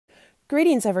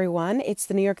Greetings everyone, it's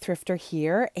the New York Thrifter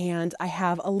here, and I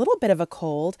have a little bit of a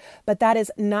cold, but that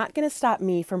is not going to stop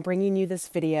me from bringing you this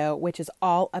video, which is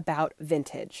all about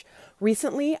vintage.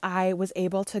 Recently, I was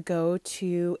able to go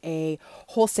to a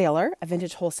wholesaler, a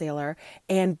vintage wholesaler,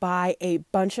 and buy a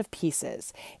bunch of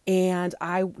pieces. And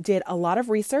I did a lot of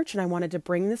research, and I wanted to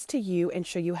bring this to you and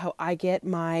show you how I get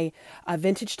my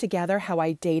vintage together, how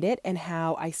I date it, and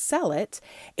how I sell it.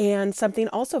 And something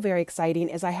also very exciting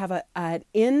is I have an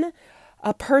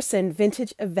in-person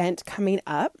vintage event coming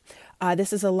up.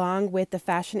 This is along with the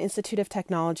Fashion Institute of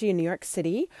Technology in New York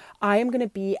City. I am going to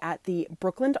be at the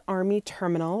Brooklyn Army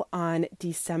Terminal on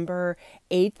December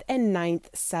 8th and 9th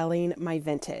selling my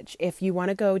vintage. If you want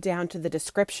to go down to the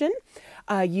description,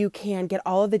 you can get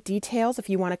all of the details if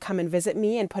you want to come and visit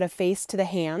me and put a face to the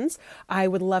hands. I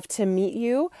would love to meet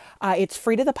you. It's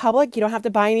free to the public. You don't have to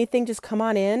buy anything. Just come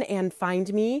on in and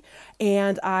find me.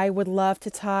 And I would love to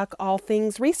talk all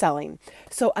things reselling.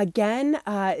 So again,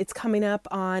 it's coming up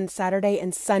on Saturday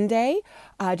and Sunday.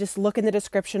 Just look in the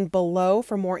description below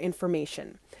for more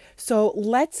information. So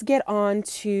let's get on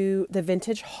to the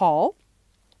vintage haul.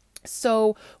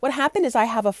 So what happened is I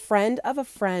have a friend of a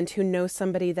friend who knows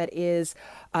somebody that is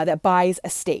that buys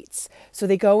estates. So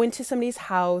they go into somebody's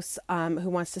house who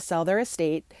wants to sell their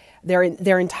estate, their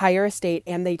entire estate,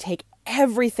 and they take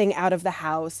everything out of the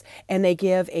house and they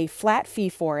give a flat fee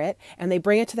for it and they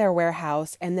bring it to their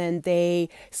warehouse and then they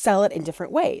sell it in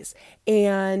different ways.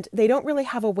 And they don't really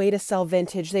have a way to sell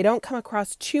vintage. They don't come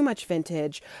across too much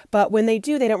vintage, but when they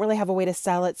do, they don't really have a way to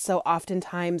sell it. So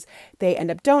oftentimes they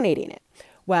end up donating it.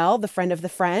 Well, the friend of the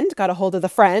friend got a hold of the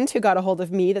friend who got a hold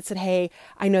of me that said, hey,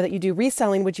 I know that you do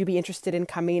reselling. Would you be interested in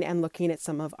coming and looking at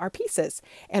some of our pieces?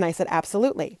 And I said,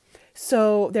 absolutely.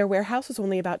 So their warehouse was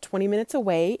only about 20 minutes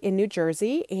away in New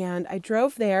Jersey. And I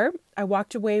drove there. I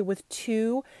walked away with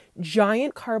two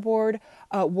giant cardboard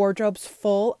wardrobes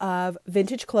full of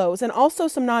vintage clothes and also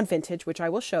some non-vintage, which I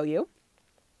will show you.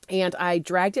 And I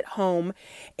dragged it home,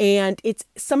 and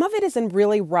some of it is in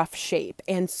really rough shape.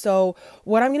 And so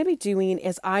what I'm going to be doing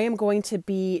is I am going to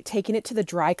be taking it to the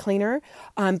dry cleaner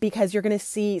because you're going to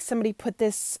see somebody put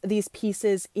these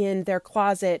pieces in their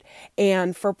closet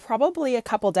and for probably a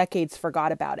couple decades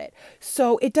forgot about it.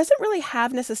 So it doesn't really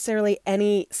have necessarily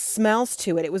any smells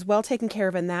to it. It was well taken care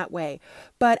of in that way.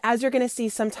 But as you're going to see,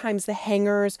 sometimes the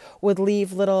hangers would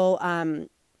leave little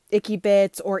icky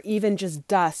bits or even just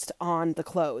dust on the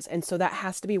clothes. And so that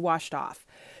has to be washed off.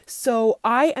 So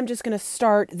I am just going to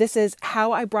start. This is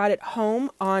how I brought it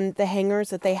home on the hangers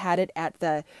that they had it at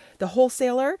the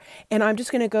wholesaler. And I'm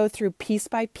just going to go through piece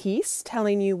by piece,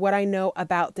 telling you what I know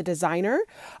about the designer,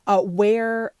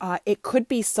 where it could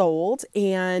be sold,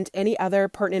 and any other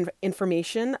pertinent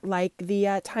information like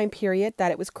the time period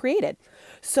that it was created.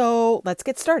 So let's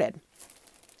get started.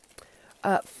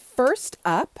 First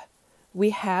up,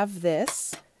 we have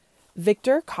this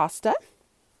Victor Costa.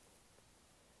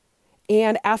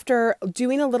 And after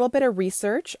doing a little bit of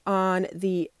research on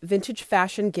the Vintage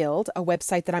Fashion Guild, a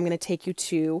website that I'm going to take you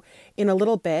to in a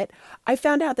little bit, I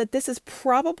found out that this is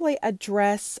probably a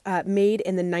dress made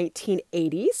in the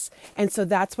 1980s. And so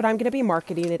that's what I'm going to be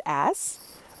marketing it as.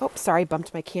 Oh, sorry,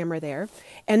 bumped my camera there.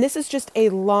 And this is just a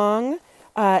long,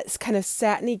 kind of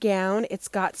satiny gown. It's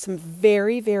got some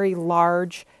very, very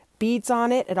large beads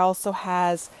on it. It also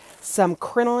has some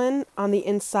crinoline on the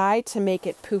inside to make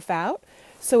it poof out.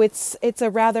 So it's a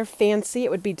rather fancy,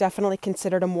 it would be definitely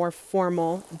considered a more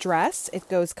formal dress. It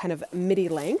goes kind of midi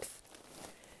length.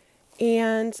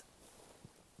 And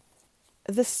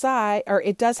the side, or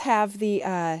it does have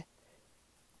the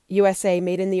USA,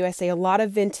 made in the USA. A lot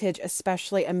of vintage,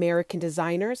 especially American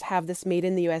designers, have this made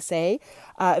in the USA.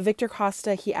 Victor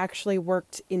Costa, he actually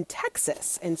worked in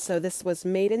Texas, and so this was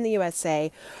made in the USA.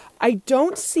 I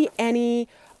don't see any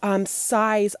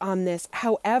size on this.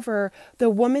 However, the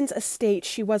woman's estate,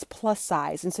 she was plus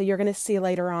size, and so you're going to see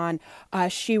later on,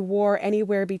 she wore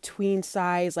anywhere between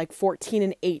size like 14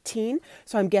 and 18.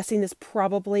 So I'm guessing this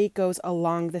probably goes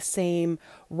along the same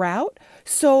route.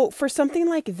 So for something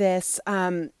like this,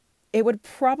 it would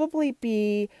probably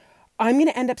be, I'm going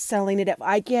to end up selling it. If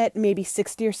I get maybe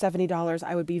 $60 or $70,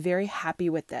 I would be very happy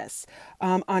with this.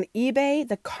 On eBay,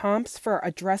 the comps for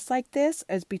a dress like this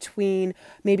is between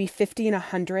maybe 50 and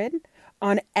 100.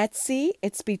 On Etsy,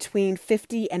 it's between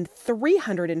 50 and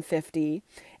 350.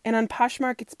 And on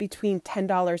Poshmark, it's between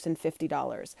 $10 and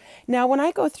 $50. Now, when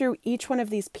I go through each one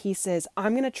of these pieces,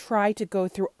 I'm going to try to go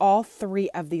through all three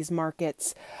of these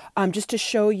markets just to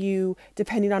show you,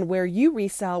 depending on where you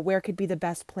resell, where could be the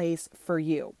best place for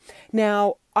you.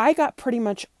 Now, I got pretty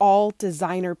much all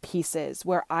designer pieces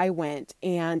where I went,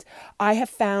 and I have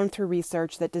found through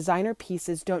research that designer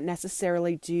pieces don't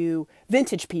necessarily do,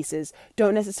 vintage pieces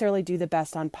don't necessarily do the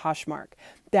best on Poshmark.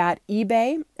 That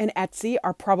eBay and Etsy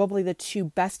are probably the two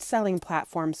best selling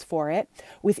platforms for it,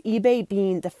 with eBay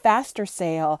being the faster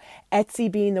sale, Etsy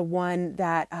being the one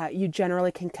that you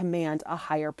generally can command a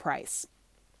higher price.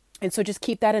 And so just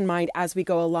keep that in mind as we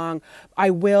go along. I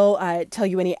will tell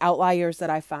you any outliers that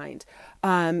I find.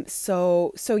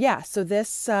 So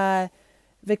this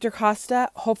Victor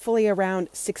Costa, hopefully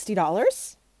around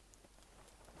 $60.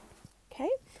 Okay.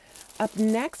 Up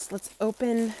next, let's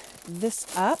open this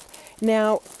up.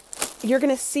 Now, you're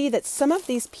going to see that some of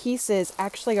these pieces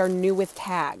actually are new with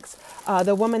tags.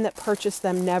 The woman that purchased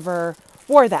them never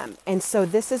wore them. And so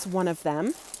this is one of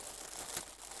them.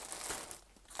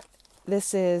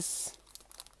 This is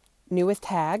new with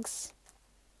tags,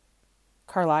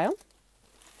 Carlisle.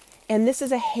 And this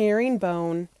is a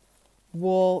herringbone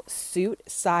wool suit,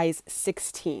 size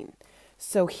 16.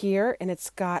 So here, and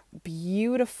it's got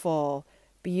beautiful,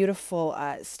 beautiful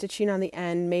stitching on the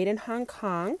end, made in Hong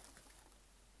Kong.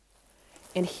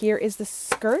 And here is the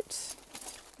skirt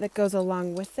that goes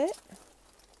along with it.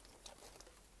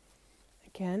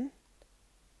 Again,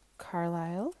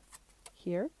 Carlisle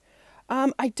here.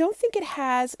 I don't think it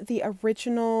has the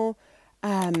original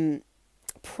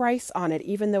price on it,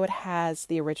 even though it has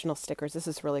the original stickers. This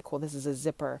is really cool. This is a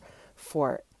zipper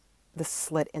for the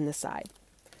slit in the side.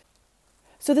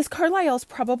 So this Carlisle is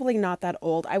probably not that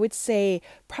old. I would say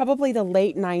probably the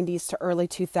late 90s to early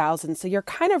 2000s. So you're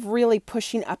kind of really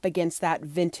pushing up against that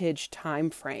vintage time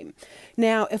frame.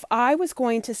 Now, if I was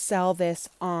going to sell this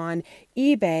on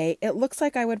eBay, it looks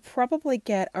like I would probably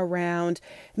get around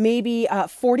maybe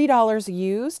 $40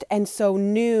 used. And so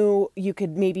new, you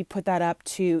could maybe put that up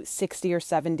to 60 or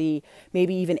 70,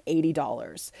 maybe even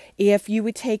 $80. If you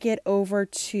would take it over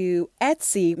to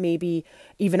Etsy, maybe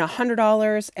even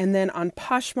 $100. And then on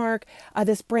Poshmark,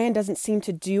 this brand doesn't seem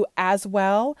to do as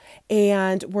well.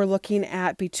 And we're looking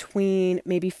at between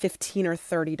maybe $15 or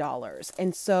 $30.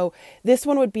 And so this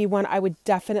one would be one I would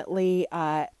definitely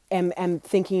am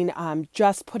thinking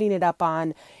just putting it up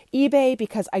on eBay,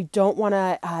 because I don't want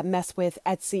to mess with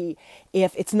Etsy.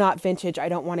 If it's not vintage, I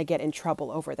don't want to get in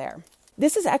trouble over there.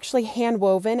 This is actually hand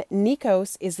woven.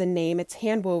 Nikos is the name. It's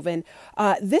hand woven.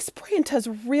 This brand does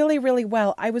really, really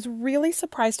well. I was really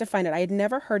surprised to find it. I had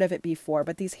never heard of it before,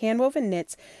 but these hand woven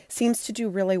knits seems to do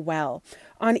really well.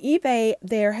 On eBay,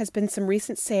 there has been some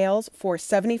recent sales for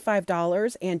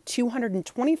 $75 and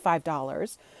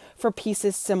 $225 for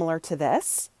pieces similar to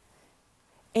this.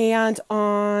 And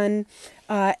on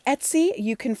Etsy,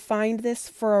 you can find this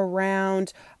for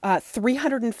around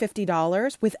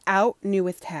 $350 without new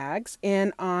with tags.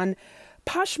 And on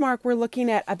Poshmark, we're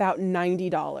looking at about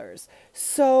 $90.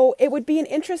 So it would be an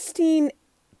interesting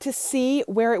to see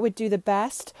where it would do the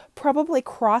best. Probably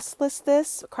cross-post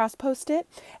it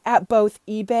at both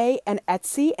eBay and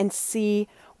Etsy and see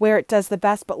where it does the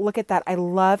best. But look at that. I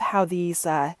love how these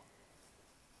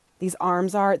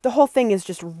arms are. The whole thing is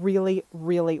just really,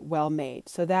 really well made.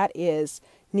 So that is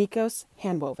Nikos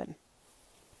handwoven.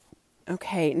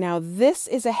 Okay, now this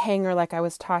is a hanger like I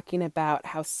was talking about,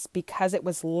 how because it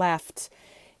was left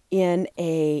in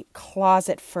a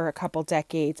closet for a couple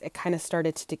decades, it kind of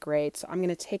started to degrade. So I'm going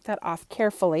to take that off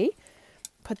carefully,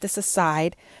 put this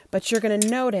aside, but you're going to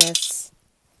notice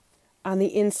on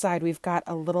the inside we've got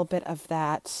a little bit of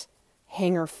that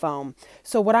hanger foam.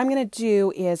 So what I'm going to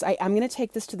do is I'm going to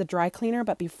take this to the dry cleaner,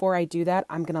 but before I do that,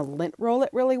 I'm going to lint roll it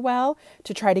really well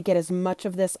to try to get as much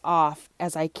of this off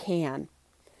as I can.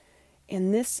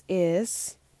 And this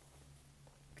is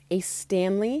a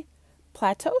Stanley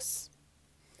Platos,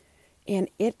 and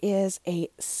it is a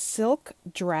silk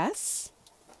dress.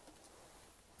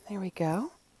 There we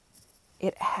go.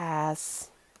 It has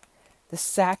the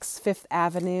Saks Fifth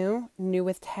Avenue, new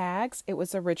with tags. It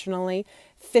was originally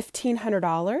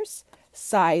 $1,500,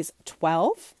 size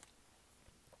 12.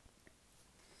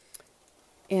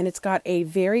 And it's got a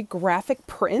very graphic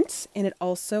print, and it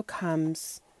also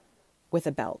comes with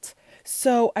a belt.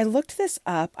 So I looked this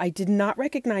up. I did not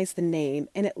recognize the name,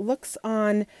 and it looks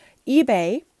on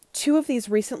eBay. Two of these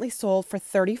recently sold for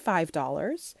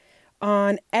 $35.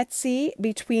 On Etsy,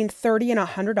 between $30 and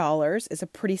 $100 is a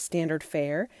pretty standard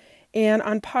fare. And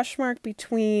on Poshmark,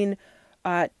 between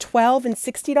 $12 and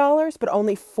 $60, but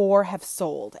only 4 have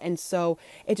sold. And so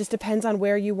it just depends on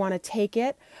where you want to take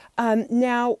it.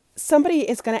 Now, somebody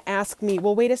is going to ask me,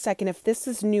 well, wait a second, if this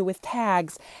is new with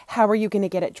tags, how are you going to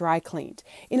get it dry cleaned?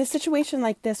 In a situation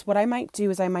like this, what I might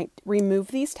do is I might remove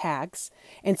these tags,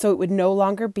 and so it would no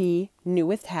longer be new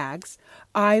with tags.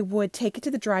 I would take it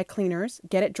to the dry cleaners,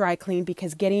 get it dry cleaned,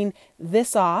 because getting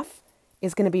this off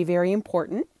is going to be very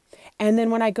important. And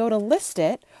then when I go to list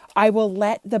it, I will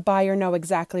let the buyer know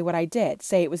exactly what I did.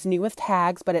 Say it was new with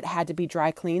tags, but it had to be dry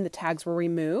cleaned. The tags were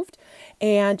removed.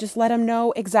 And just let them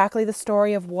know exactly the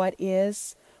story of what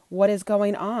is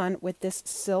going on with this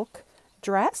silk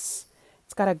dress.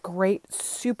 It's got a great,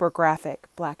 super graphic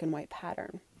black and white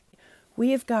pattern.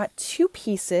 We have got 2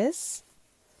 pieces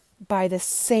by the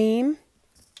same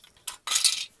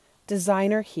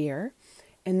designer here,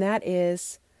 and that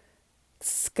is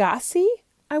Scassi,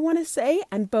 I want to say,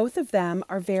 and both of them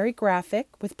are very graphic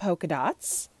with polka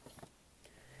dots.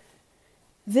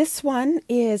 This one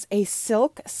is a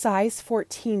silk size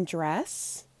 14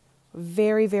 dress,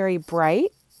 very, very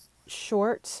bright,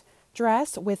 short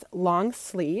dress with long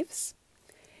sleeves.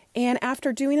 And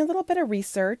after doing a little bit of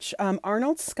research,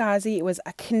 Arnold Scassi was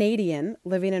a Canadian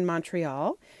living in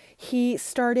Montreal. He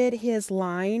started his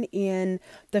line in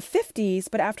the 50s,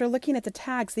 but after looking at the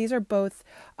tags, these are both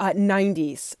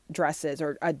 90s dresses,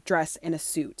 or a dress and a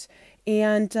suit.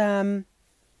 And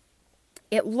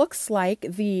it looks like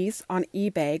these on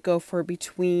eBay go for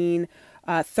between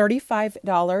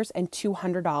 $35 and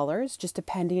 $200, just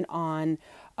depending on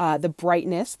the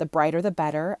brightness. The brighter the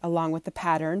better, along with the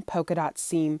pattern. Polka dots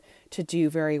seem to do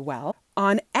very well.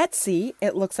 On Etsy,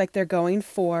 it looks like they're going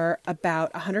for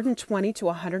about $120 to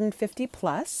 $150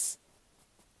 plus.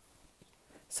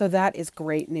 So that is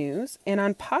great news. And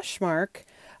on Poshmark,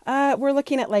 we're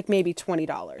looking at like maybe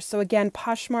 $20. So again,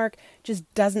 Poshmark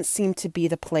just doesn't seem to be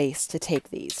the place to take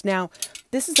these. Now,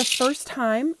 this is the first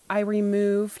time I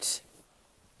removed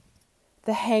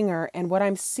the hanger, and what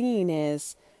I'm seeing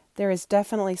is there is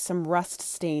definitely some rust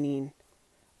staining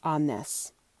on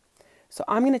this. So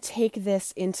I'm going to take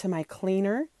this into my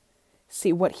cleaner,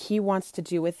 see what he wants to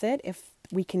do with it, if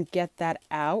we can get that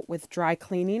out with dry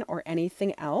cleaning or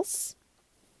anything else.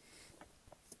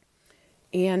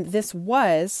 And this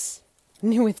was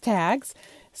new with tags,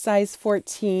 size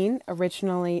 14,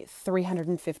 originally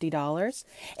 $350.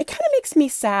 It kind of makes me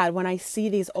sad when I see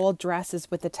these old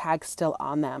dresses with the tags still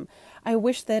on them. I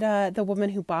wish that the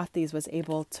woman who bought these was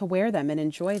able to wear them and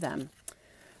enjoy them,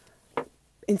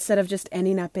 instead of just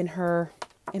ending up in her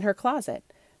closet.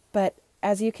 But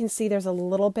as you can see, there's a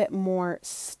little bit more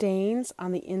stains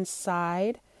on the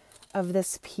inside of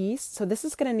this piece. So this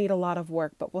is going to need a lot of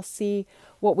work, but we'll see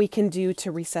what we can do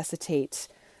to resuscitate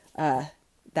that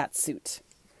suit.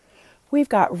 We've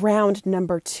got round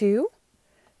number 2,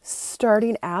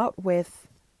 starting out with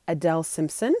Adele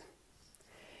Simpson.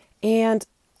 And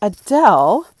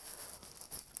Adele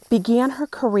began her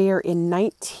career in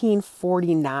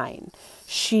 1949.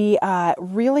 She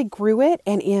really grew it,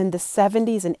 and in the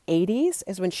 70s and 80s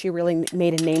is when she really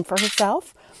made a name for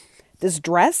herself. This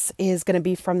dress is going to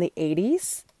be from the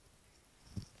 80s,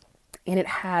 and it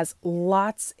has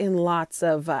lots and lots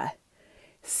of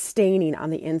staining on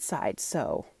the inside,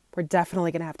 so we're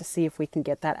definitely going to have to see if we can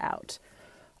get that out.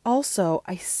 Also,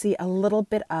 I see a little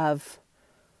bit of,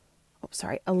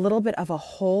 a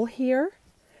hole here,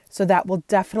 so that will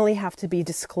definitely have to be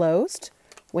disclosed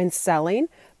when selling.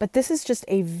 But this is just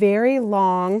a very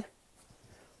long,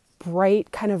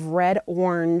 bright kind of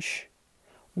red-orange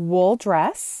wool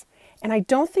dress. And I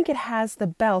don't think it has the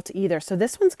belt either. So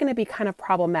this one's going to be kind of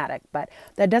problematic, but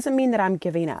that doesn't mean that I'm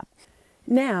giving up.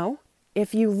 Now,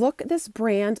 if you look this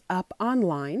brand up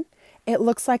online, it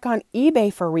looks like on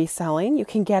eBay for reselling, you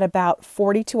can get about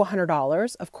 $40 to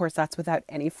 $100. Of course, that's without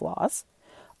any flaws.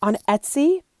 On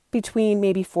Etsy, between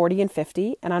maybe $40 and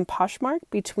 $50, and on Poshmark,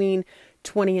 between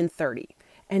 $20 and $30.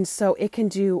 And so it can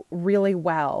do really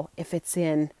well if it's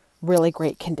in really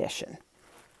great condition.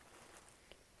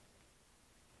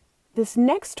 This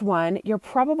next one, you're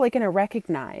probably going to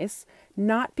recognize,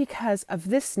 not because of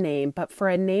this name, but for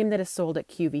a name that is sold at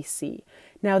QVC.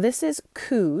 Now, this is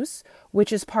Coos,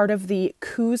 which is part of the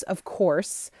Coos, of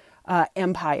course,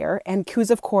 empire. And Coos,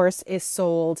 of course, is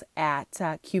sold at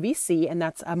QVC, and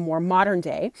that's a more modern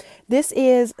day. This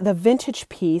is the vintage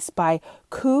piece by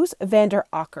Coos van der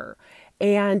Akker.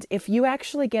 And if you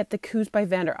actually get the Coos by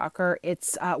van der Akker,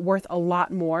 it's worth a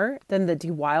lot more than the De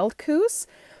Wild Coos.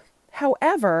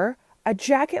 However, a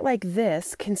jacket like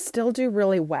this can still do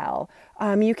really well.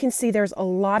 You can see there's a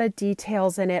lot of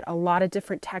details in it, a lot of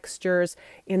different textures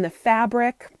in the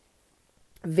fabric.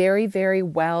 Very, very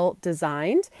well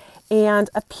designed. And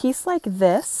a piece like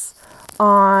this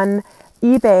on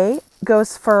eBay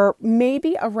goes for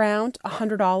maybe around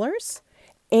 $100.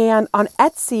 And on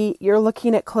Etsy, you're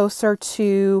looking at closer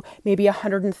to maybe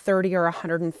 130 or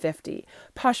 150.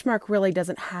 Poshmark really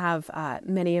doesn't have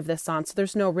many of this on, so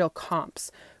there's no real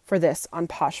comps for this on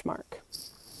Poshmark.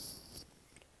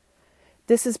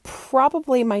 This is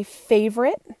probably my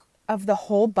favorite of the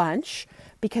whole bunch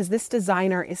because this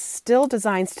designer is still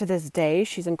designs to this day.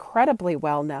 She's incredibly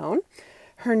well known.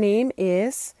 Her name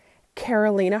is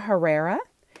Carolina Herrera,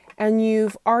 and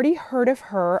you've already heard of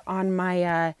her on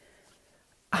my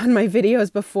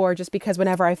videos before, just because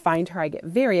whenever I find her, I get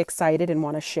very excited and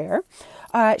want to share.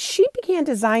 She began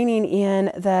designing in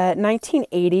the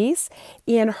 1980s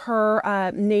in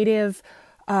her native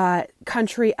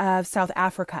country of South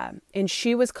Africa. And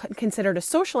she was considered a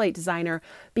socialite designer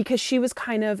because she was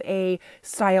kind of a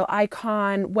style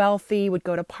icon, wealthy, would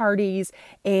go to parties,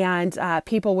 and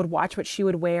people would watch what she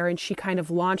would wear. And she kind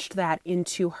of launched that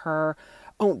into her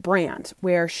own brand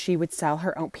where she would sell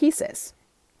her own pieces.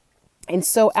 And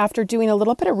so after doing a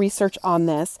little bit of research on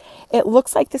this, it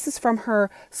looks like this is from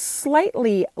her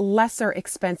slightly lesser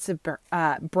expensive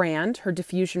brand, her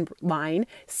diffusion line,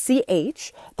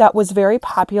 CH, that was very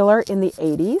popular in the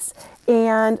 80s.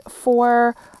 And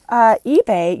for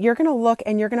eBay, you're going to look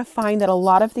and you're going to find that a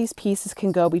lot of these pieces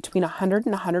can go between 100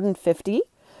 and 150.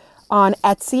 On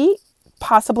Etsy,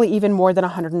 possibly even more than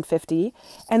 150.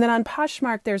 And then on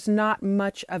Poshmark, there's not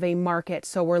much of a market.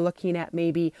 So we're looking at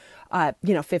maybe,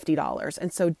 $50.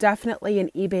 And so definitely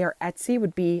an eBay or Etsy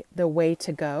would be the way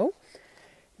to go.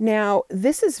 Now,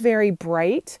 this is very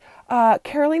bright.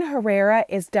 Carolina Herrera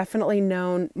is definitely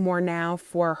known more now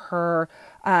for her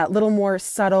little more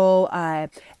subtle,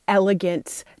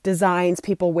 elegant designs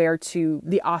people wear to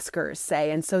the Oscars,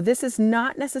 say. And so this is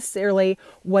not necessarily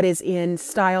what is in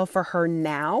style for her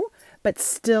now, but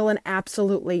still an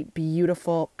absolutely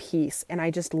beautiful piece. And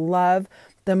I just love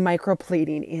the micro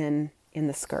pleating in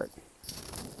the skirt.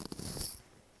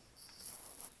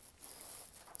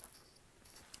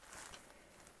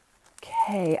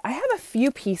 Okay, I have a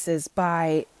few pieces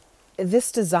by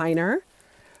this designer.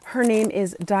 Her name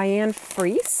is Diane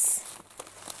Fries.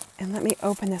 And let me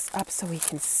open this up so we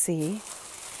can see.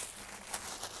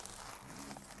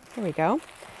 Here we go.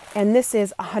 And this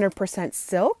is 100%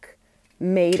 silk,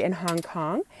 made in Hong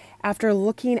Kong. After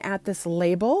looking at this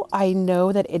label, I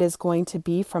know that it is going to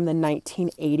be from the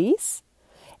 1980s.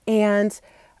 And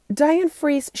Diane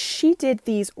Fries, she did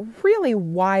these really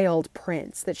wild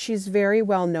prints that she's very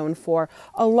well known for.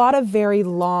 A lot of very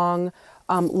long,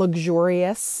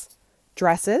 luxurious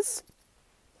dresses,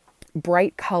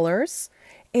 bright colors.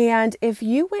 And if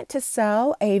you went to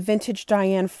sell a vintage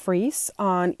Diane Fries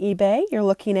on eBay, you're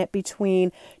looking at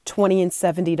between $20 and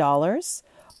 $70.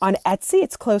 On Etsy,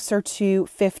 it's closer to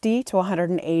 $50 to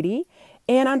 $180.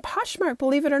 And on Poshmark,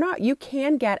 believe it or not, you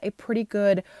can get a pretty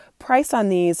good price on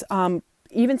these,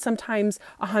 even sometimes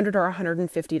 $100 or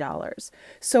 $150.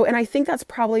 So, and I think that's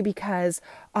probably because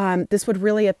this would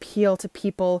really appeal to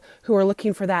people who are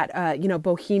looking for that,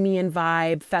 bohemian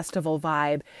vibe, festival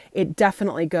vibe. It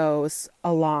definitely goes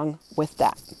along with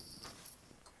that.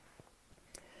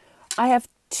 I have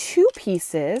two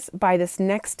pieces by this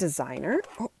next designer.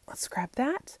 Oh, let's grab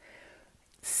that.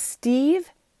 Steve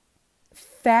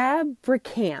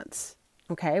Fabricant.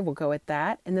 Okay, we'll go with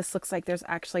that. And this looks like there's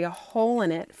actually a hole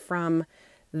in it from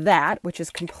that, which is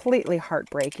completely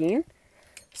heartbreaking.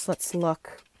 So let's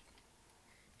look.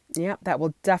 Yep, that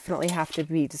will definitely have to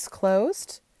be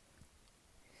disclosed.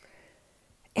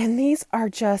 And these are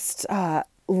just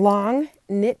long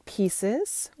knit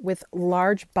pieces with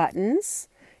large buttons.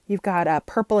 You've got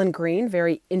purple and green,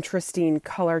 very interesting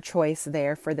color choice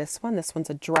there for this one. This one's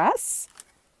a dress.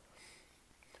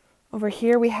 Over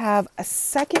here we have a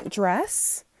second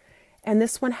dress, and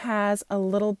this one has a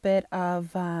little bit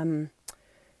of, like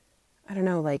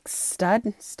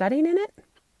studding in it.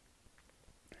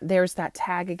 There's that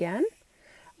tag again.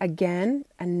 Again,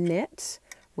 a knit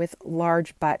with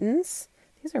large buttons.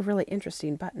 These are really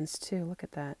interesting buttons too. Look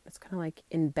at that. It's kind of like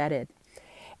embedded.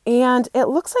 And it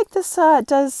looks like this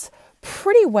does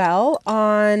pretty well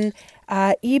on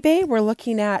eBay. We're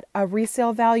looking at a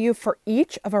resale value for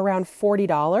each of around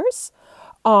 $40.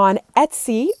 On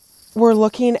Etsy, we're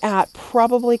looking at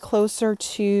probably closer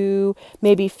to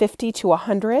maybe $50 to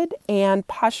 $100, and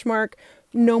Poshmark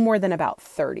no more than about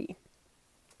 $30.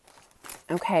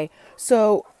 Okay,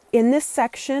 so in this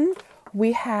section,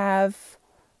 we have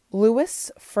Louis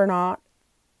Ferrand.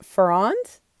 I'm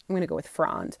going to go with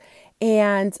Ferrand.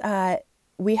 And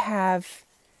we have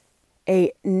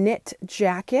a knit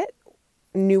jacket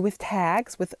new with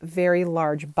tags with very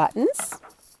large buttons.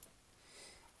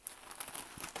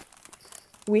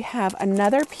 We have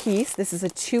another piece. This is a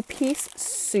two-piece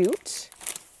suit.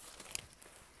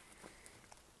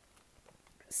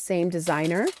 Same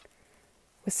designer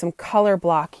with some color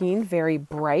blocking, very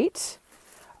bright.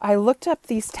 I looked up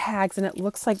these tags and it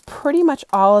looks like pretty much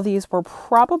all of these were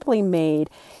probably made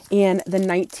in the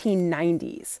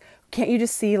 1990s. Can't you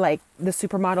just see like the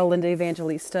supermodel Linda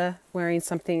Evangelista wearing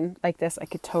something like this? I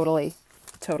could totally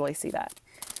see that.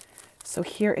 So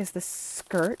here is the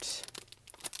skirt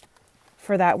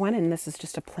for that one, and this is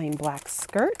just a plain black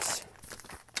skirt.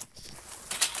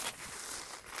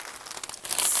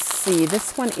 Let's see,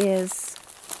 this one is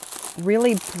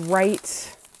really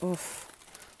bright. Oof,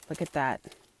 look at that.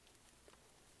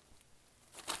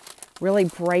 Really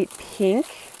bright pink.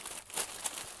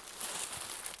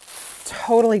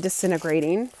 Totally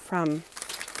disintegrating from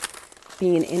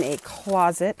being in a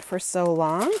closet for so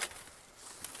long.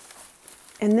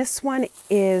 And this one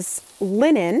is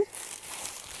linen,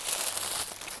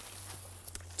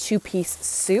 two-piece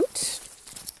suit.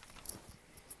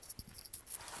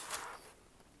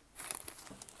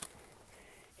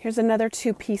 Here's another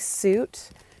two-piece suit.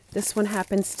 This one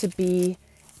happens to be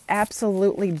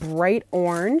absolutely bright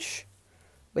orange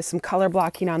with some color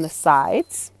blocking on the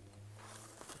sides.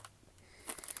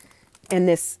 And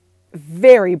this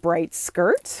very bright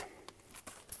skirt.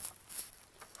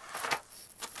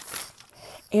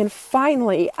 And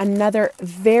finally, another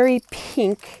very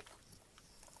pink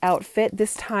outfit.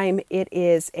 This time it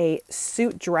is a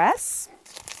suit dress.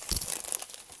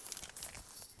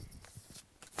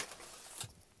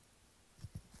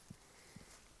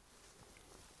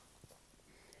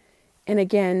 And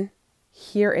again,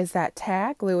 here is that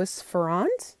tag, Louis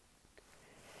Ferrand.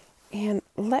 And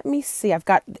let me see, I've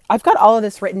got all of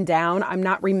this written down. I'm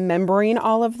not remembering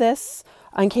all of this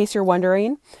in case you're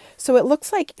wondering. So it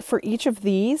looks like for each of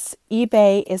these,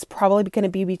 eBay is probably going to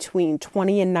be between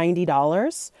 $20 and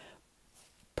 $90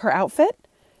 per outfit.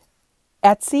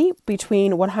 Etsy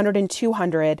between $100 and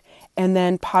 $200, and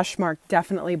then Poshmark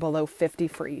definitely below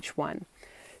 $50 for each one.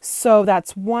 So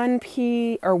that's one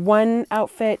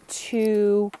outfit,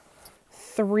 2,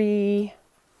 3,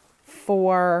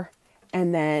 4,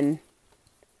 and then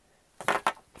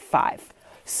 5.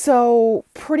 So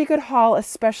pretty good haul,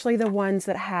 especially the ones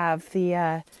that have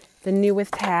the new with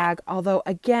tag. Although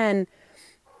again,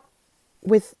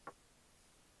 with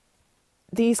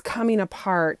these coming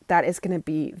apart, that is going to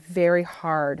be very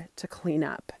hard to clean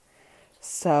up.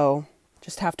 So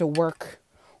just have to work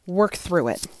through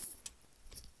it.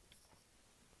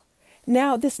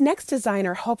 Now, this next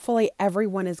designer, hopefully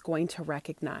everyone is going to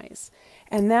recognize,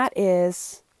 and that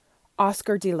is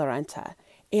Oscar de la Renta.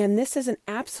 And this is an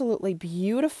absolutely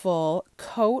beautiful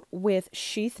coat with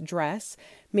sheath dress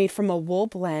made from a wool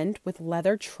blend with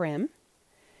leather trim.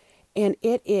 And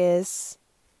it is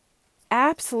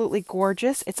absolutely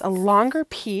gorgeous. It's a longer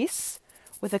piece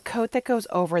with a coat that goes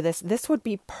over this. This would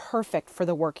be perfect for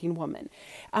the working woman.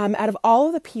 Out of all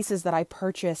of the pieces that I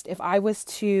purchased, if I was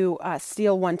to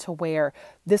steal one to wear,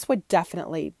 this would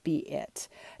definitely be it.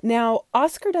 Now,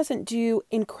 Oscar doesn't do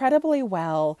incredibly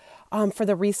well for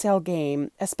the resale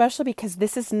game, especially because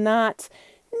this is not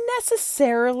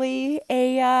necessarily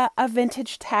a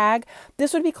vintage tag.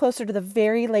 This would be closer to the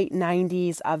very late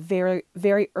 90s,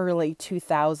 very early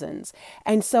 2000s.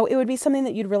 And so it would be something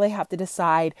that you'd really have to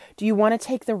decide, do you want to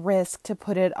take the risk to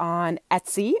put it on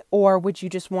Etsy, or would you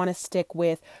just want to stick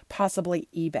with possibly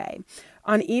eBay?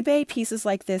 On eBay, pieces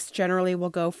like this generally will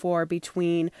go for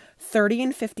between $30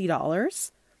 and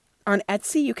 $50. On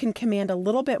Etsy, you can command a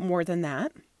little bit more than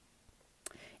that.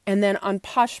 And then on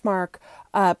Poshmark,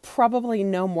 probably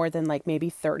no more than like maybe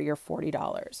 $30 or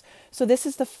 $40. So this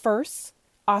is the first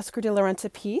Oscar de la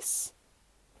Renta piece.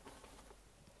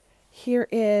 Here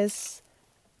is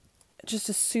just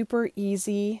a super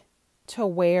easy to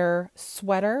wear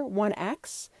sweater,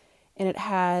 1X, and it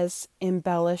has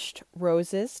embellished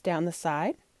roses down the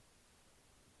side.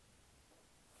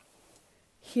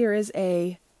 Here is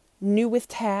a new with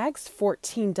tags,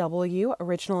 14W,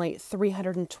 originally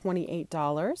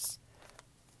 $328.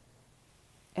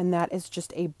 And that is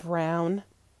just a brown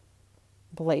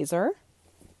blazer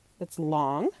that's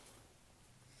long.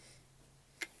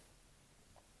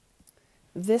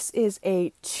 This is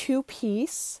a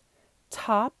two-piece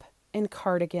top and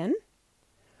cardigan,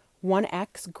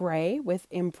 1X gray with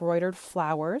embroidered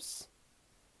flowers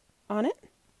on it.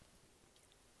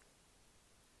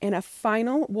 And a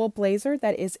final wool blazer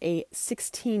that is a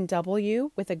 16W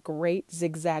with a great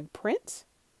zigzag print.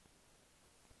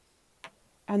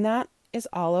 And that is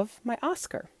all of my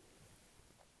Oscar.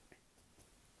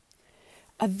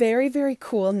 A very, very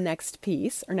cool next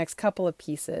piece, or next couple of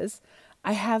pieces.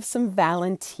 I have some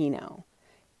Valentino,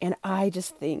 and I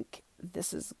just think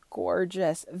this is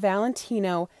gorgeous.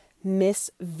 Valentino Miss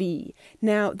V.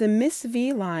 Now, the Miss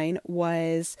V line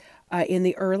was in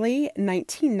the early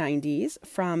 1990s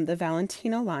from the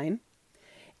Valentino line,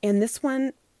 and this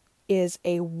one is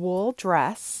a wool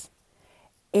dress,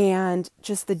 and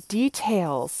just the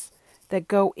details that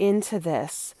go into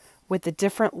this with the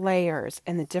different layers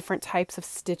and the different types of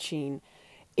stitching.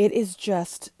 It is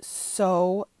just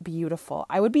so beautiful.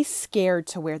 I would be scared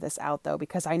to wear this out though,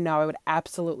 because I know I would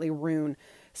absolutely ruin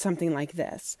something like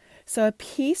this. So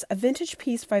a vintage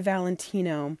piece by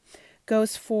Valentino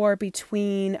goes for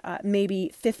between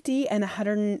maybe $50 and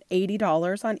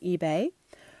 $180 on eBay.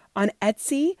 On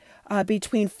Etsy,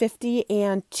 between $50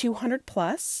 and $200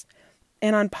 plus.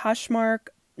 And on Poshmark,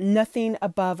 nothing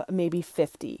above maybe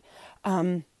 $50.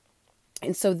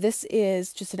 And so this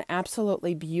is just an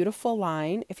absolutely beautiful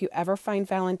line. If you ever find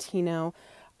Valentino,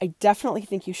 I definitely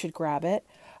think you should grab it.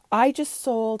 I just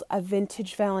sold a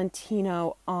vintage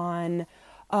Valentino on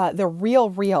the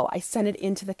Real. I sent it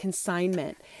into the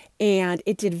consignment and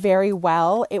it did very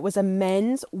well. It was a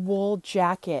men's wool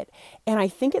jacket and I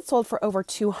think it sold for over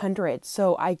 200.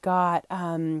 So I got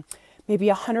maybe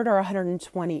 100 or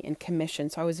 120 in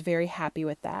commission. So I was very happy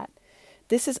with that.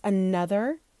 This is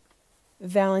another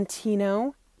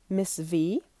Valentino Miss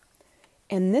V,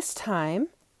 and this time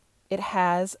it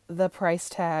has the price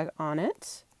tag on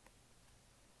it.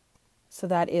 So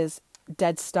that is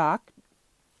dead stock.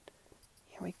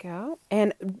 Here we go.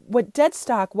 And what dead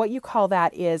stock, what you call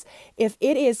that is if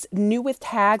it is new with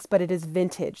tags, but it is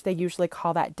vintage, they usually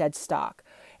call that dead stock.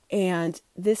 And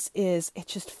this is, it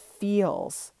just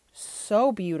feels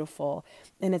so beautiful,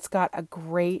 and it's got a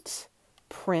great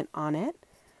print on it.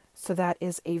 So that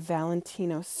is a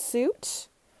Valentino suit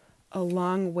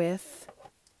along with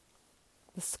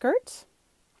the skirt.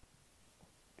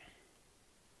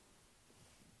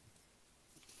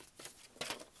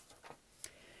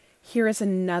 Here is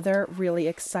another really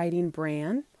exciting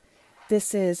brand.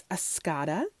 This is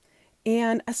Escada.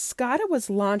 And Escada was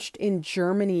launched in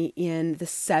Germany in the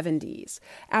 70s.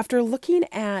 After looking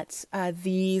at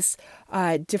these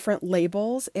different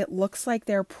labels, it looks like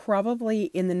they're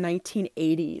probably in the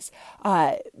 1980s.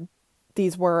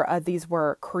 These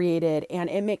were created, and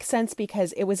it makes sense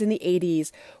because it was in the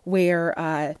 80s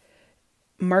where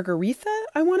Margaretha,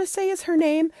 I want to say is her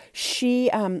name. She,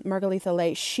 Margaretha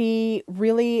Lay, she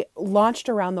really launched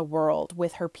around the world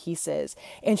with her pieces,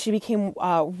 and she became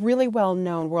really well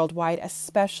known worldwide,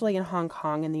 especially in Hong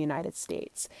Kong and the United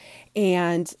States.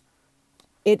 And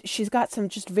she's got some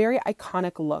just very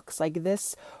iconic looks. Like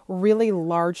this really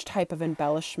large type of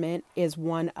embellishment is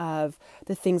one of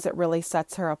the things that really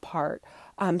sets her apart.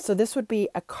 So this would be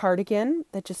a cardigan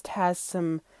that just has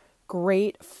some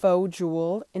great faux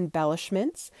jewel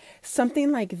embellishments. Something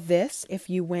like this, if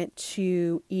you went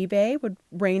to eBay, would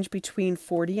range between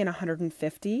 $40 and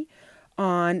 $150.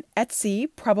 On Etsy,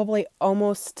 probably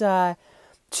almost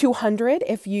 $200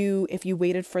 if you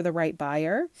waited for the right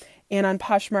buyer. And on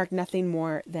Poshmark, nothing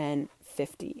more than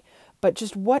 $50. But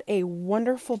just what a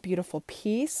wonderful, beautiful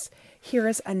piece. Here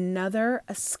is another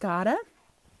Escada.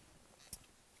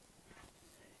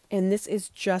 And this is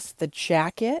just the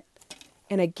jacket.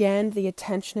 And again, the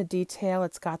attention to detail,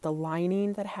 it's got the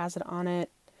lining that has it on it,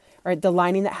 or the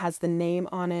lining that has the name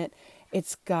on it.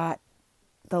 It's got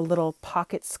the little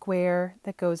pocket square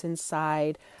that goes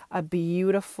inside, a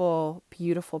beautiful,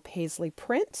 beautiful paisley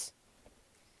print.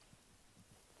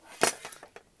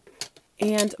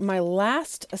 And my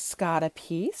last Escada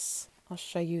piece, I'll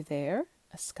show you there,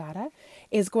 Escada,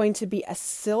 is going to be a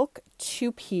silk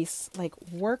two-piece like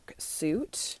work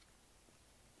suit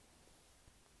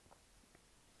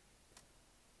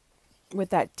with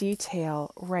that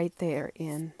detail right there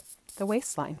in the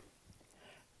waistline.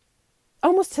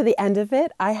 Almost to the end of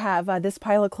it, I have this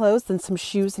pile of clothes and some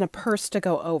shoes and a purse to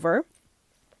go over.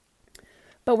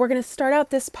 But we're going to start out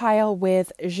this pile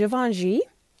with Givenchy.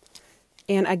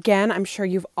 And again, I'm sure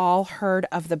you've all heard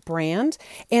of the brand.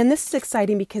 And this is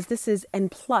exciting because this is N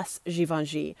plus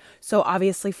Givenchy. So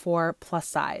obviously for plus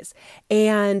size.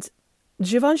 And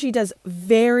Givenchy does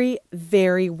very,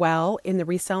 very well in the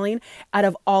reselling. Out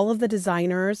of all of the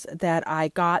designers that I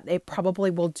got, they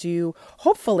probably will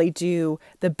hopefully do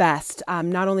the best,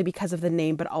 not only because of the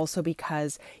name, but also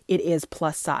because it is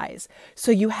plus size. So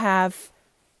you have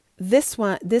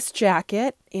this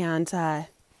jacket and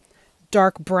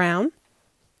dark brown,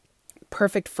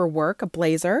 perfect for work, a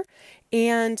blazer.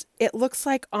 And it looks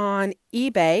like on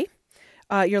eBay,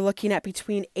 you're looking at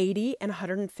between $80 and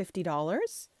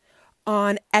 $150.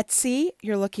 On Etsy,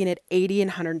 you're looking at 80 and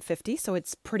 150, so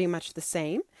it's pretty much the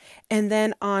same. And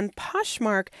then on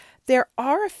Poshmark, there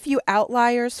are a few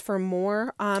outliers for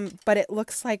more, but it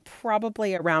looks like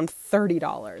probably around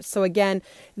 $30. So again,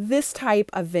 this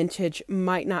type of vintage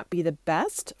might not be the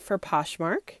best for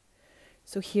Poshmark.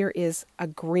 So here is a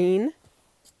green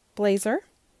blazer.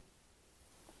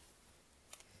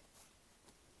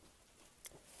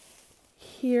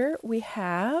 Here we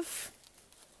have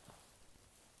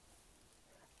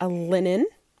a linen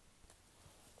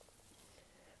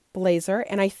blazer,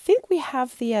 and I think we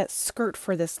have the skirt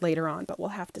for this later on, but we'll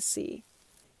have to see.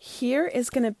 Here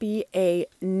is going to be a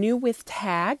new with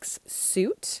tags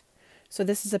suit. So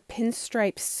this is a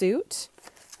pinstripe suit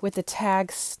with the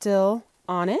tags still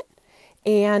on it,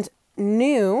 and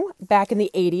new back in the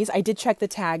 80s. I did check the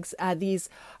tags. These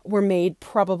were made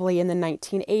probably in the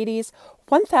 1980s.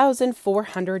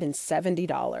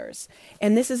 $1,470.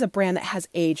 And this is a brand that has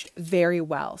aged very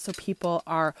well. So people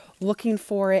are looking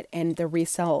for it and the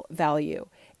resale value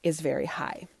is very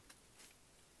high.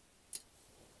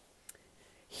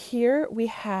 Here we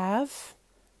have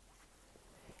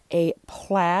a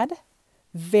plaid,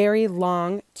 very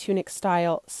long tunic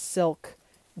style silk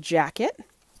jacket.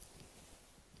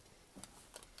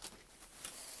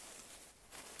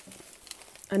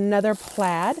 Another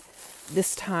plaid,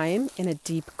 this time in a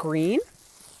deep green.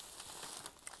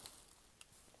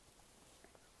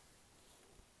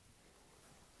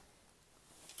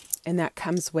 And that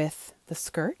comes with the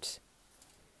skirt.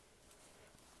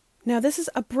 Now this is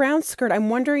a brown skirt. I'm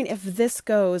wondering if this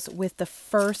goes with the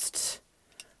first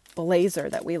blazer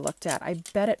that we looked at. I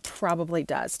bet it probably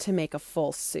does to make a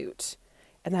full suit.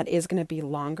 And that is going to be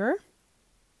longer.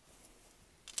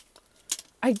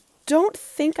 I don't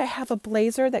think I have a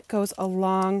blazer that goes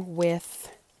along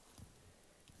with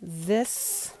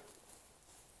this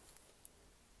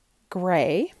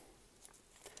gray.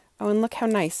 Oh, and look how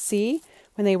nice. See,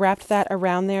 when they wrapped that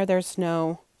around there, there's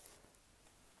no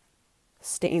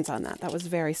stains on that. That was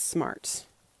very smart.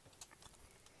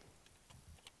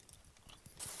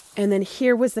 And then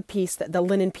here was the piece, the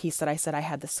linen piece that I said I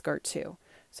had the skirt to.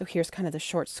 So here's kind of the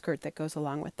short skirt that goes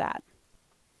along with that.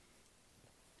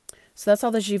 So that's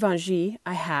all the Givenchy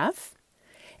I have.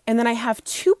 And then I have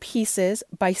two pieces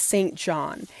by St.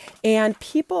 John. And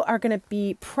people are going to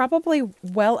be probably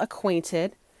well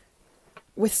acquainted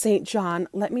with St. John.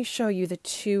 Let me show you the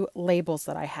two labels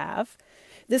that I have.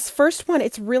 This first one,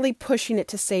 it's really pushing it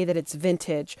to say that it's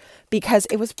vintage because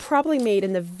it was probably made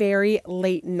in the very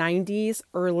late 90s,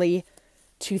 early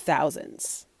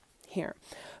 2000s here.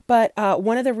 But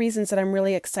one of the reasons that I'm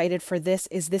really excited for this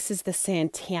is the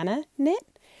Santana knit.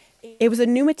 It was a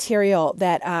new material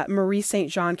that Marie St.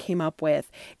 John came up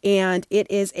with, and it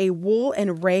is a wool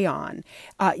and rayon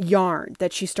yarn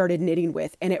that she started knitting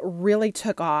with, and it really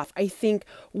took off. I think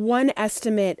one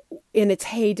estimate in its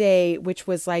heyday, which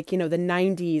was like, you know, the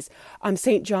 90s,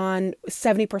 St. John,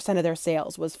 70% of their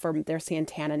sales was from their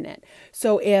Santana knit.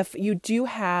 So if you do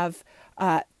have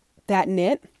that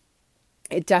knit,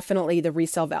 it definitely, the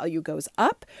resale value goes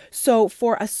up. So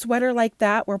for a sweater like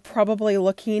that, we're probably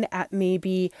looking at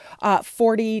maybe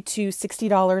 $40 to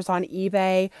 $60 on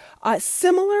eBay.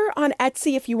 Similar on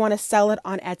Etsy if you want to sell it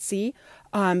on Etsy,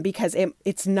 because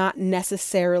it's not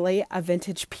necessarily a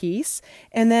vintage piece.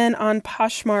 And then on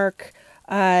Poshmark,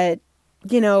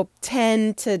 you know,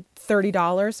 $10 to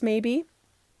 $30 maybe.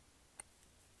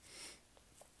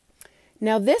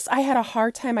 Now this, I had a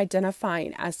hard time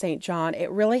identifying as St. John.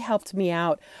 It really helped me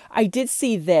out. I did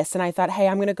see this and I thought, hey,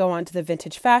 I'm going to go on to the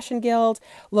Vintage Fashion Guild,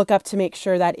 look up to make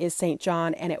sure that is St.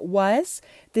 John, and it was.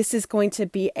 This is going to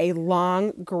be a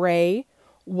long gray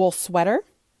wool sweater.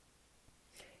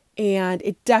 And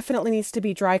it definitely needs to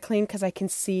be dry cleaned because I can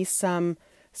see some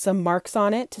marks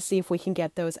on it to see if we can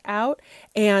get those out.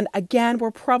 And again, we're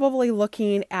probably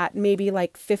looking at maybe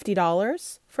like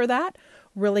 $50 for that.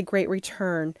 Really great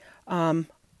return on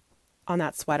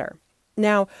that sweater.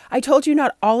 Now, I told you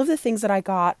not all of the things that I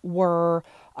got were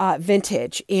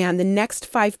vintage, and the next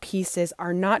 5 pieces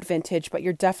are not vintage, but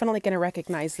you're definitely going to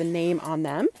recognize the name on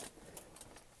them.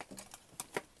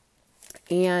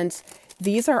 And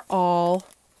these are all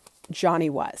Johnny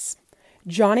Was.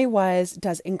 Johnny Was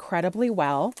does incredibly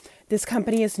well. This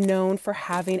company is known for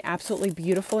having absolutely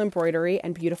beautiful embroidery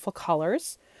and beautiful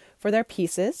colors for their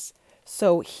pieces.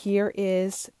 So here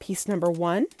is piece number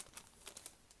 1.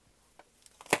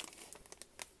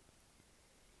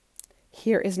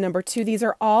 Here is number 2. These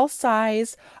are all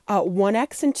size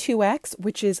 1X and 2X,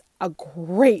 which is a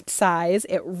great size.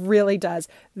 It really does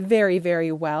very,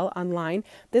 very well online.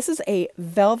 This is a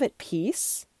velvet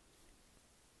piece.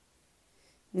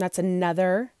 And that's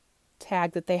another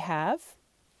tag that they have.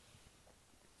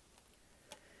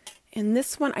 And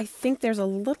this one, I think there's a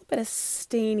little bit of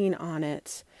staining on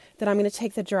it that I'm going to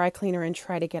take the dry cleaner and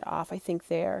try to get off. I think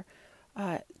there,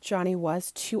 Johnny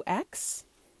Was 2X.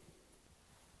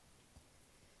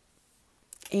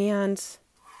 And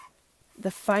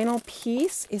the final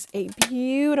piece is a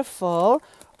beautiful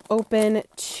open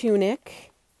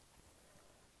tunic,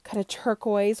 kind of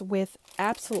turquoise with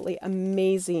absolutely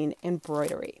amazing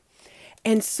embroidery.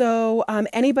 And so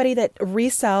anybody that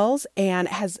resells and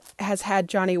has had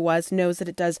Johnny Was knows that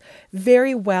it does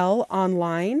very well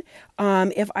online.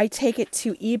 If I take it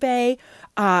to eBay,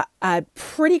 a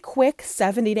pretty quick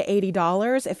 $70 to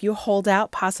 $80. If you hold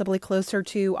out, possibly closer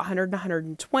to $100 to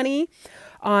 $120.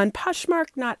 On Poshmark,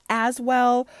 not as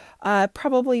well,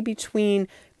 probably between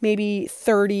maybe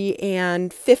 $30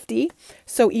 and $50.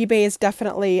 So eBay is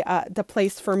definitely the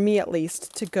place for me, at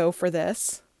least, to go for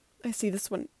this. I see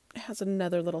this one has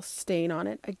another little stain on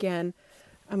it. Again,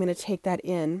 I'm going to take that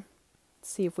in,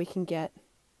 see if we can get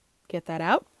that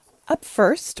out. Up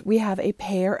first, we have a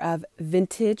pair of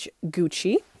vintage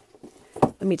Gucci.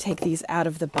 Let me take these out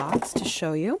of the box to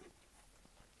show you.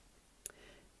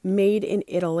 Made in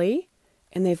Italy,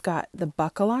 and they've got the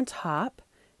buckle on top.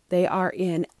 They are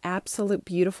in absolute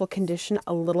beautiful condition,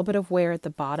 a little bit of wear at the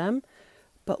bottom,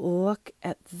 but look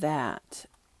at that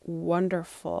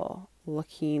wonderful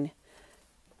looking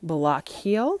block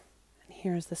heel. And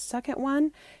here's the second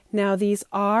one. Now these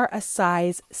are a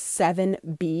size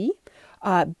 7B.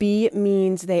 B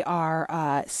means they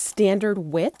are standard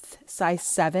width. Size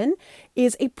 7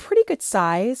 is a pretty good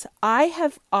size. I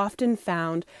have often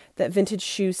found that vintage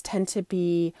shoes tend to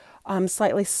be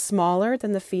slightly smaller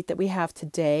than the feet that we have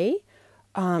today.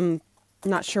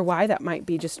 Not sure why. That might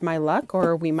be just my luck,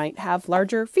 or we might have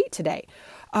larger feet today.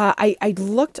 I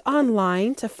looked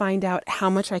online to find out how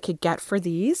much I could get for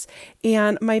these,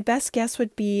 and my best guess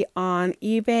would be on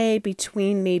eBay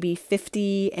between maybe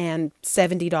 $50 and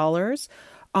 $70.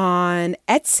 On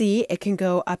Etsy, it can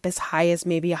go up as high as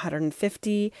maybe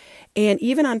 $150, and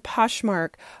even on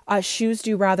Poshmark, shoes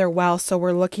do rather well. So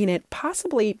we're looking at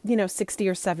possibly, $60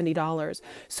 or $70.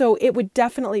 So it would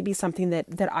definitely be something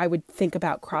that I would think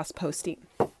about cross-posting.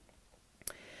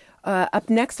 Up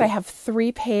next, I have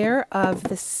 3 pair of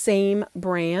the same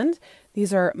brand.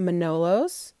 These are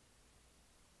Manolos,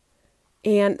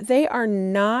 and they are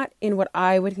not in what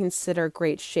I would consider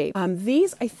great shape.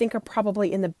 These, I think, are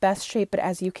probably in the best shape, but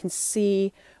as you can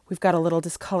see, we've got a little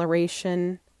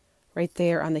discoloration right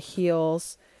there on the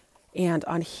heels, and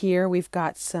on here, we've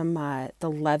got some the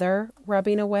leather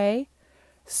rubbing away.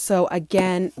 So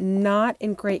again, not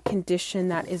in great condition.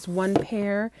 That is one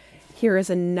pair. Here is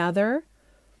another.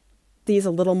 These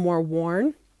a little more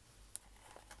worn.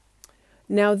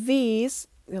 Now these,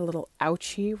 a little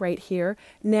ouchy right here.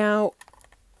 Now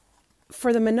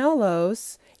for the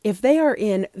Manolos, if they are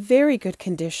in very good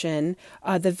condition,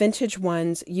 the vintage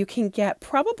ones, you can get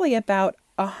probably about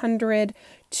 $100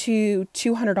 to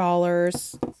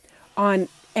 $200 on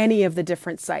any of the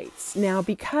different sites. Now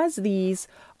because these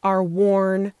are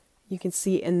worn, you can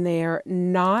see in there,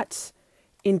 not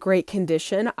in great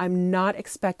condition, I'm not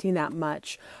expecting that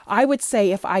much. I would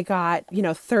say if I got,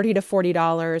 $30 to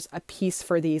 $40 a piece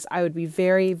for these, I would be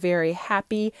very, very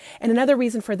happy. And another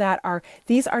reason for that are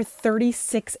these are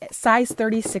size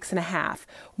 36 and a half,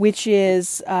 which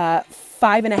is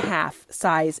 5.5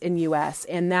 size in US.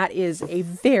 And that is a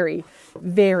very,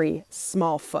 very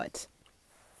small foot.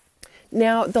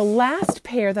 Now, the last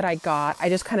pair that I got, I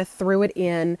just kind of threw it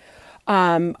in.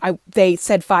 They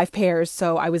said 5 pairs,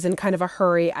 so I was in kind of a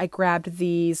hurry. I grabbed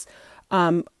these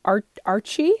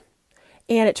Archie,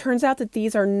 and it turns out that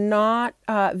these are not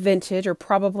vintage, or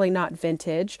probably not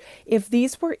vintage. If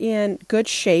these were in good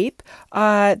shape,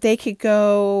 they could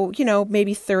go,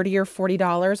 maybe $30 or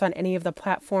 $40 on any of the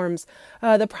platforms.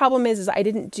 The problem is I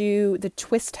didn't do the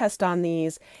twist test on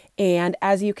these, and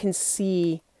as you can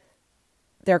see,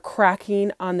 they're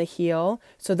cracking on the heel,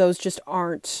 so those just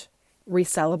aren't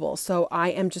resellable. So I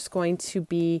am just going to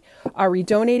be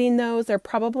redonating those.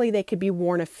 They could be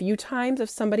worn a few times if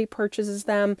somebody purchases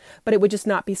them, but it would just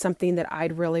not be something that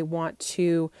I'd really want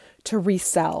to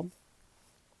resell.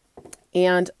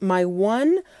 And my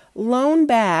one lone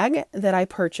bag that I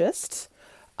purchased,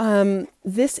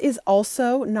 this is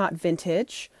also not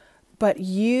vintage, but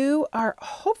you are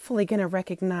hopefully going to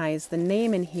recognize the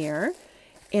name in here.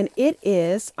 And it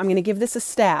is, I'm going to give this a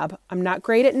stab. I'm not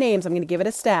great at names. I'm going to give it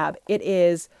a stab. It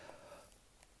is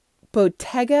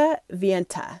Bottega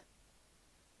Veneta.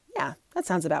 Yeah, that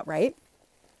sounds about right.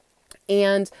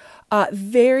 And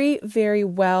very, very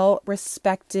well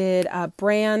respected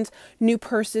brand. New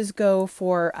purses go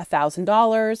for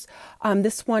 $1,000.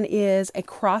 This one is a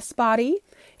crossbody.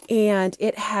 And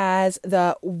it has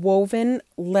the woven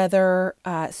leather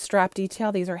strap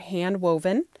detail. These are hand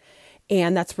woven,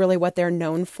 and that's really what they're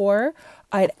known for.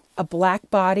 A black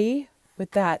body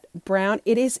with that brown.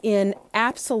 It is in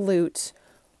absolute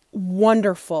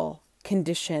wonderful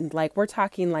condition. Like we're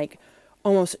talking like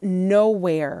almost no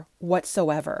wear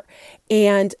whatsoever.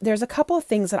 And there's a couple of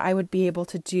things that I would be able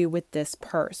to do with this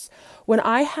purse. When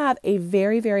I have a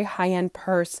very, very high-end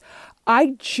purse,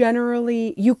 I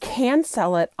generally, you can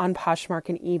sell it on Poshmark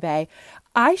and eBay.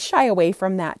 I shy away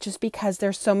from that just because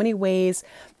there's so many ways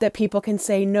that people can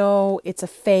say, no, it's a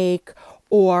fake,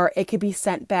 or it could be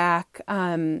sent back,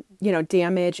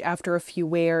 damage after a few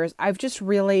wears.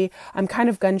 I'm kind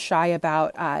of gun shy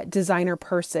about designer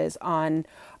purses on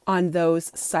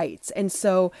those sites. And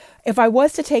so if I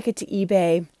was to take it to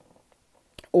eBay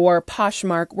or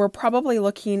Poshmark, we're probably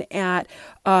looking at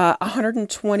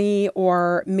 $120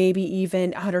 or maybe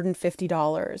even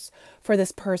 $150 for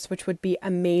this purse, which would be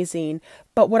amazing.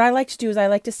 But what I like to do is I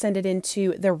like to send it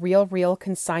into the real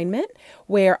consignment,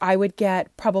 where I would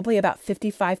get probably about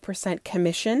 55%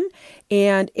 commission,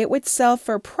 and it would sell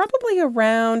for probably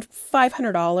around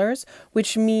 $500,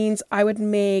 which means I would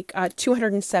make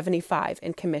 $275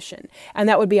 in commission. And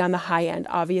that would be on the high end.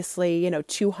 Obviously,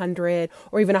 200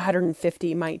 or even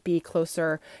 150 might be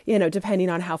closer,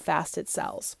 depending on how fast it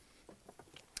sells.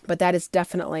 But that is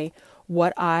definitely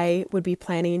what I would be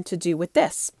planning to do with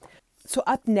this. So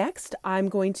up next, I'm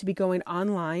going to be going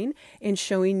online and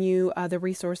showing you the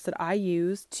resource that I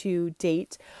use to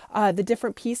date the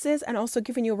different pieces, and also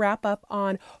giving you a wrap up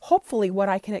on hopefully what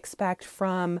I can expect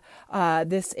from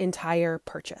this entire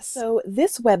purchase. So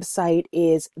this website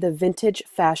is the Vintage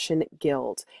Fashion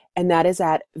Guild, and that is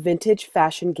at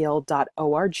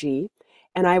vintagefashionguild.org.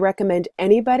 And I recommend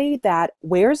anybody that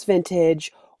wears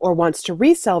vintage or wants to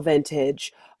resell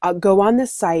vintage, go on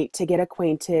this site to get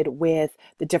acquainted with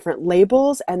the different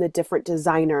labels and the different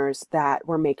designers that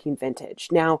were making vintage.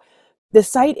 Now, the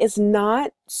site is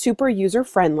not super user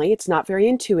friendly. It's not very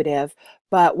intuitive,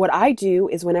 but what I do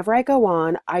is whenever I go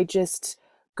on, I just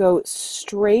go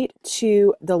straight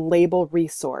to the label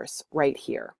resource right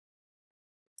here.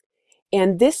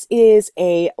 And this is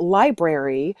a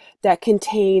library that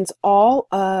contains all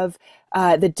of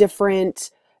the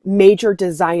different major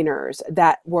designers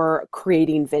that were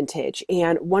creating vintage.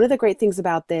 And one of the great things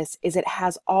about this is it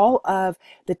has all of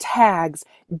the tags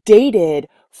dated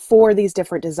for these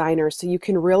different designers, so you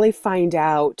can really find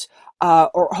out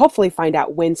or hopefully find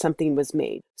out when something was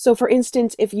made. So for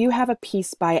instance, if you have a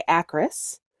piece by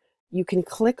Acris, you can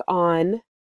click on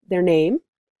their name.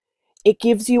 It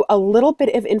gives you a little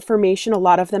bit of information. A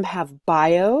lot of them have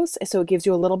bios, so it gives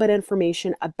you a little bit of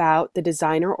information about the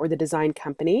designer or the design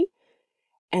company.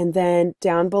 And then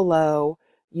down below,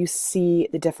 you see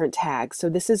the different tags. So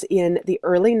this is in the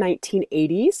early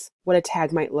 1980s, what a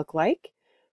tag might look like.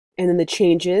 And then the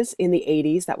changes in the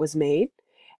 80s that was made.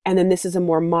 And then this is a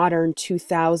more modern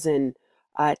 2000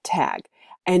 tag.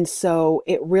 And so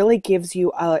it really gives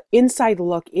you an inside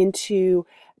look into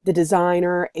the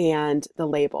designer and the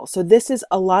label. So this is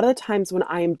a lot of the times when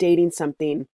I am dating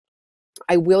something,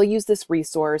 I will use this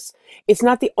resource. It's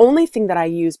not the only thing that I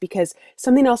use, because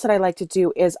something else that I like to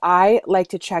do is I like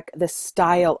to check the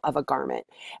style of a garment.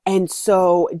 And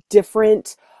so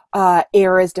different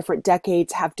eras, different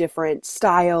decades have different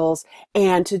styles.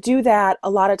 And to do that, a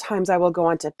lot of times I will go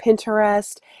onto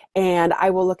Pinterest and I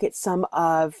will look at some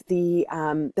of the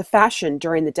fashion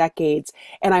during the decades,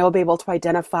 and I will be able to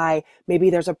identify maybe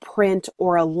there's a print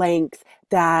or a length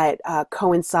that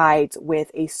coincides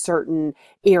with a certain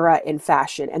era in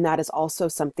fashion. And that is also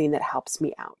something that helps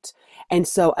me out. And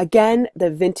so again,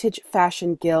 the Vintage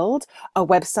Fashion Guild, a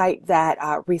website that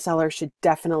resellers should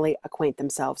definitely acquaint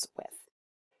themselves with.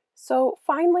 So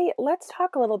finally, let's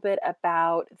talk a little bit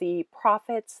about the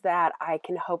profits that I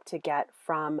can hope to get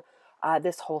from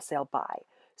this wholesale buy.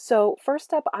 So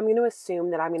first up, I'm going to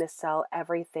assume that I'm going to sell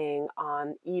everything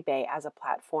on eBay as a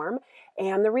platform.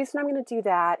 And the reason I'm going to do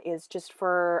that is just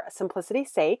for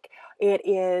simplicity's sake. It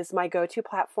is my go-to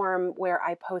platform where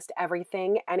I post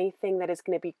everything. Anything that is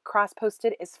going to be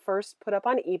cross-posted is first put up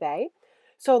on eBay.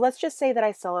 So let's just say that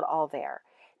I sell it all there.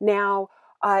 Now,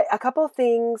 a couple of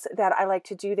things that I like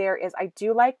to do there is I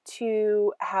do like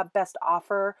to have best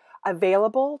offer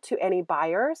available to any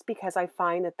buyers, because I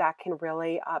find that that can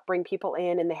really bring people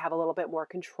in, and they have a little bit more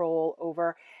control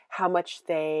over how much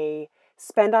they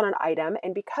spend on an item.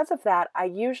 And because of that, I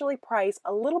usually price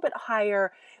a little bit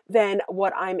higher than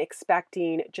what I'm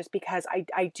expecting, just because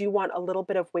I do want a little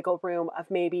bit of wiggle room of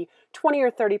maybe 20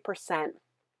 or 30%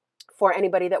 for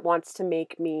anybody that wants to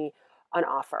make me an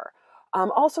offer.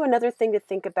 Also, another thing to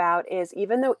think about is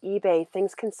even though eBay,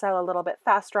 things can sell a little bit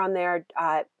faster on there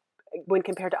when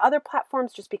compared to other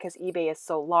platforms, just because eBay is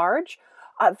so large,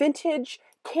 vintage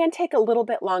can take a little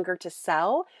bit longer to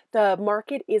sell. The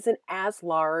market isn't as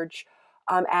large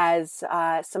as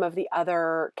some of the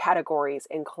other categories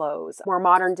in clothes. More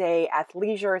modern day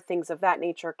athleisure, things of that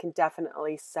nature can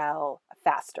definitely sell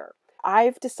faster.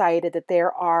 I've decided that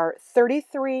there are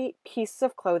 33 pieces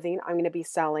of clothing I'm going to be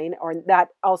selling, or that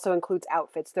also includes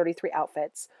outfits, 33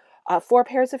 outfits, 4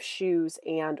 pairs of shoes,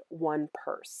 and 1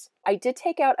 purse. I did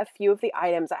take out a few of the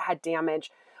items that had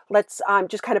damage. Let's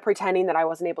just kind of pretending that I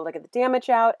wasn't able to get the damage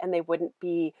out and they wouldn't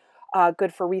be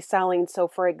good for reselling. So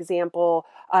for example,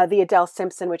 the Adele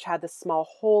Simpson, which had the small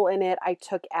hole in it, I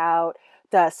took out.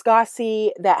 The Escada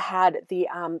that had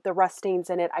the rust stains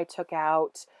in it, I took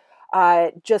out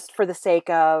just for the sake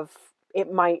of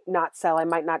it might not sell. I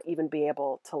might not even be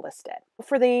able to list it.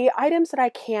 For the items that I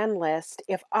can list,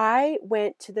 if I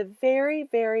went to the very,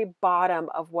 very bottom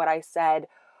of what I said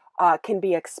can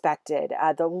be expected,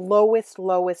 the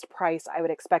lowest price I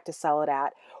would expect to sell it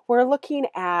at, we're looking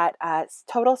at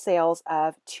total sales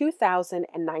of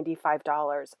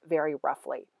 $2,095, very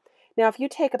roughly. Now, if you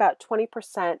take about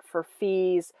 20% for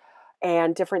fees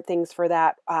and different things for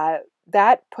that,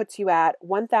 that puts you at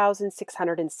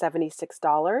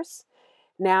 $1,676.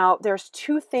 Now, there's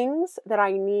 2 things that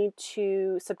I need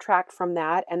to subtract from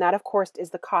that, and that, of course, is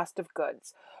the cost of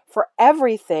goods. For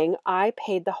everything, I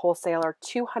paid the wholesaler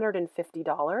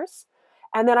 $250.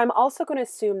 And then I'm also going to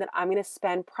assume that I'm going to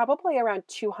spend probably around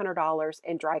 $200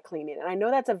 in dry cleaning. And I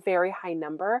know that's a very high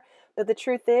number, but the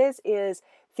truth is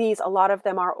these, a lot of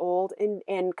them are old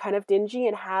and kind of dingy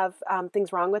and have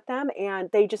things wrong with them,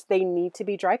 and they need to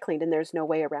be dry cleaned, and there's no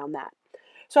way around that.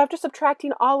 So after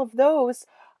subtracting all of those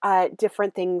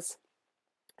different things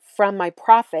from my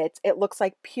profits, it looks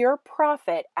like pure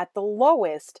profit at the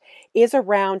lowest is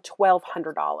around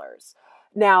 $1,200.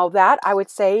 Now that I would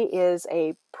say is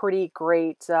a pretty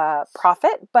great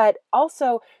profit, but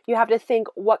also you have to think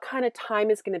what kind of time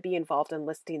is going to be involved in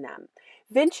listing them.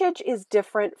 Vintage is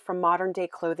different from modern day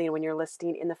clothing when you're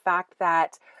listing in the fact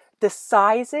that the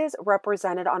sizes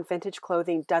represented on vintage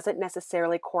clothing doesn't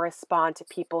necessarily correspond to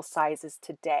people's sizes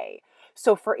today.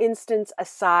 So for instance, a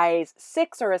size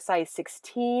 6 or a size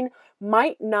 16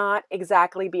 might not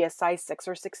exactly be a size 6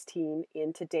 or 16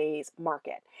 in today's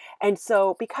market. And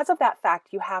so because of that fact,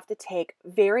 you have to take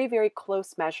very, very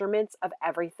close measurements of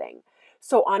everything.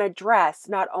 So on a dress,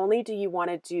 not only do you want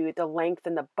to do the length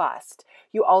and the bust,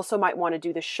 you also might want to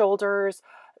do the shoulders,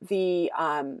 the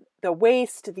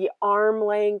waist, the arm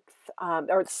length,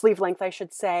 or sleeve length, I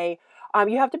should say.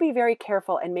 You have to be very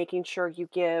careful in making sure you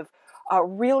give a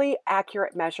really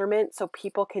accurate measurement so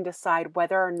people can decide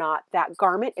whether or not that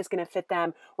garment is going to fit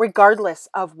them, regardless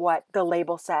of what the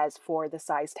label says for the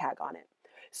size tag on it.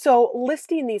 So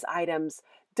listing these items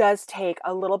does take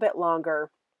a little bit longer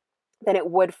than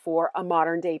it would for a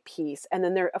modern day piece. And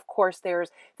then of course, there's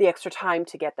the extra time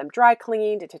to get them dry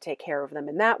cleaned and to take care of them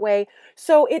in that way.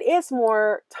 So it is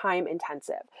more time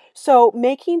intensive. So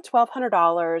making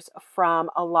 $1,200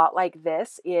 from a lot like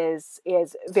this is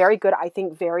very good. I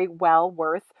think very well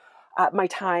worth my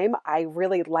time. I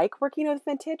really like working with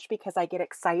vintage because I get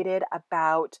excited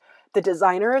about the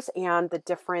designers and the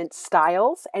different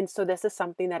styles. And so this is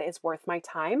something that is worth my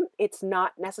time. It's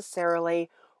not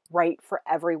necessarily right for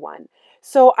everyone.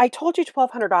 So I told you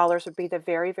 $1,200 would be the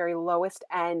very, very lowest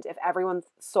end if everything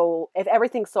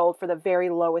sold for the very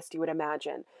lowest you would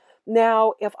imagine.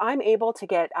 Now, if I'm able to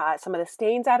get some of the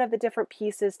stains out of the different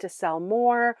pieces to sell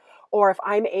more, or if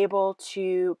I'm able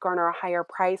to garner a higher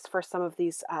price for some of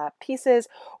these pieces,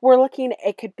 we're looking,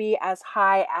 it could be as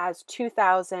high as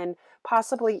 $2,000,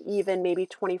 possibly even maybe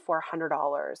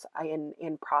 $2,400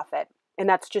 in profit. And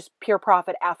that's just pure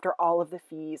profit after all of the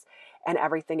fees and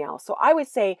everything else. So I would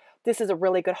say this is a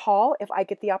really good haul. If I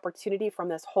get the opportunity from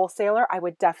this wholesaler, I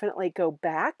would definitely go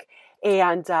back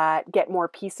and get more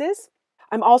pieces.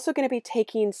 I'm also going to be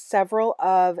taking several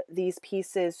of these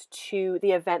pieces to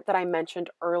the event that I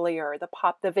mentioned earlier,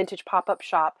 the vintage pop-up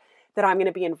shop that I'm going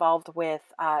to be involved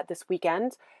with this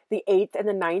weekend, the 8th and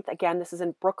the 9th. Again, this is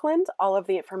in Brooklyn. All of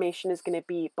the information is going to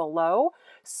be below.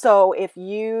 So if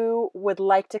you would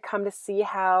like to come to see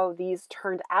how these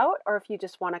turned out, or if you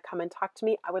just want to come and talk to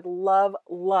me, I would love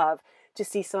to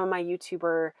see some of my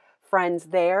YouTuber friends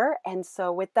there. And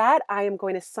so with that, I am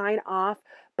going to sign off,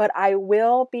 but I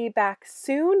will be back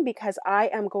soon because I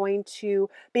am going to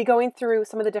be going through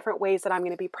some of the different ways that I'm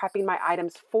going to be prepping my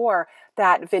items for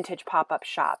that vintage pop-up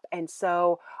shop. And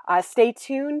so stay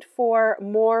tuned for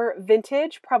more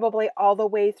vintage, probably all the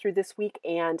way through this week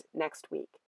and next week.